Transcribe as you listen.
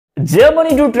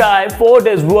Germany to try 4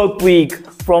 days work week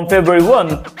from February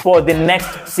 1 for the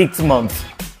next 6 months.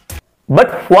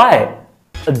 But why?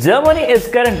 Germany is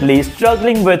currently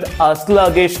struggling with a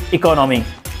sluggish economy,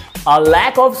 a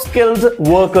lack of skilled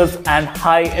workers and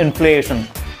high inflation,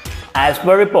 as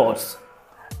per reports.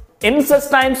 In such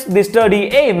times, the study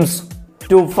aims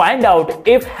to find out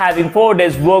if having 4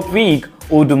 days work week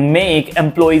would make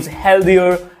employees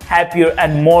healthier, happier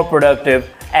and more productive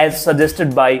as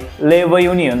suggested by labor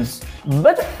unions.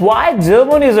 But why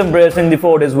Germany is embracing the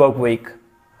 4 days work week?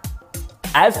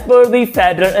 As per the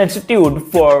Federal Institute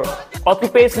for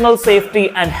Occupational Safety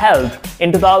and Health,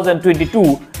 in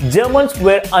 2022, Germans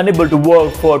were unable to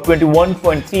work for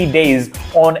 21.3 days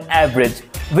on average,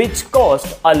 which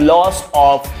cost a loss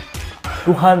of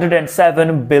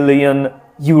 207 billion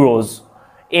euros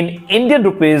in Indian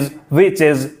rupees, which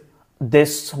is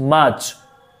this much.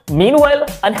 Meanwhile,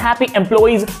 unhappy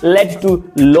employees led to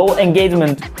low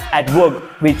engagement at work,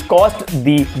 which cost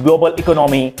the global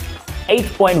economy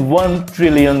 8.1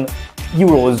 trillion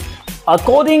euros.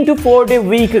 According to 4-day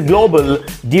week global,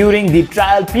 during the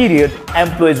trial period,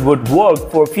 employees would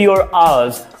work for fewer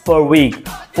hours per week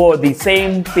for the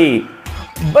same pay,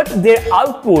 but their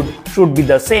output should be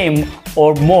the same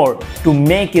or more to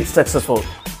make it successful.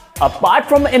 Apart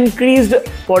from increased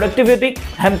productivity,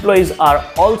 employees are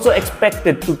also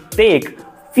expected to take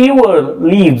fewer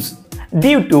leaves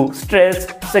due to stress,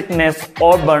 sickness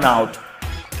or burnout.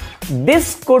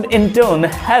 This could in turn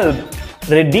help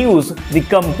reduce the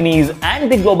companies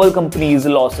and the global companies'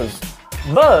 losses.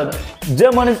 But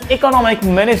Germany's economic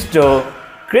minister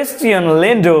Christian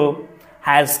Lindner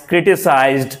has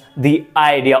criticized the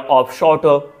idea of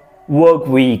shorter work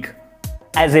week,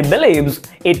 as he believes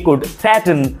it could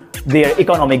threaten their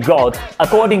economic growth,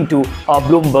 according to a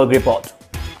Bloomberg report.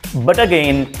 But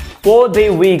again,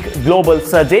 4-day week global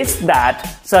suggests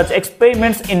that such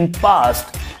experiments in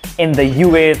past in the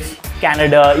US,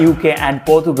 Canada, UK and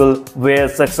Portugal were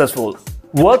successful.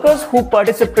 Workers who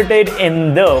participated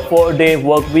in the 4-day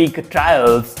work week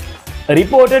trials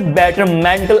reported better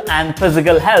mental and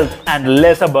physical health and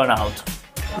lesser burnout.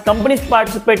 Companies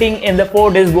participating in the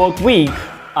 4 days work week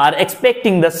are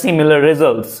expecting the similar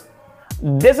results.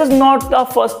 This is not the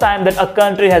first time that a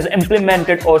country has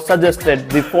implemented or suggested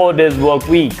the 4 days work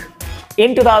week.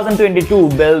 In 2022,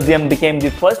 Belgium became the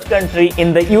first country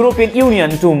in the European Union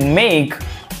to make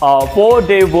a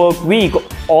 4-day work week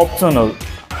optional,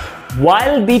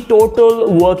 while the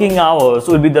total working hours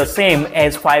will be the same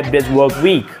as 5 days work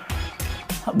week.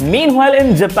 Meanwhile,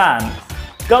 in Japan,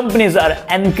 companies are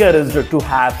encouraged to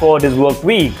have 4 days work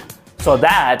week so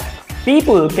that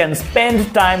people can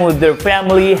spend time with their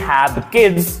family, have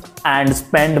kids and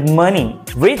spend money,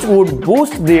 which would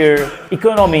boost their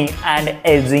economy and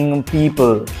aging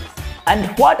people. And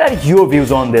what are your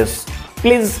views on this?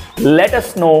 Please let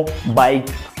us know by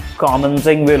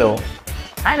commenting below.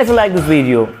 And if you like this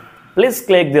video, please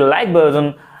click the like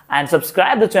button and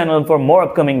subscribe the channel for more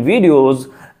upcoming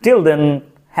videos. Till then,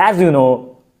 as you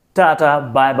know, tata,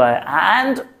 bye bye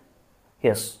and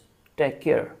yes, take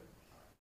care.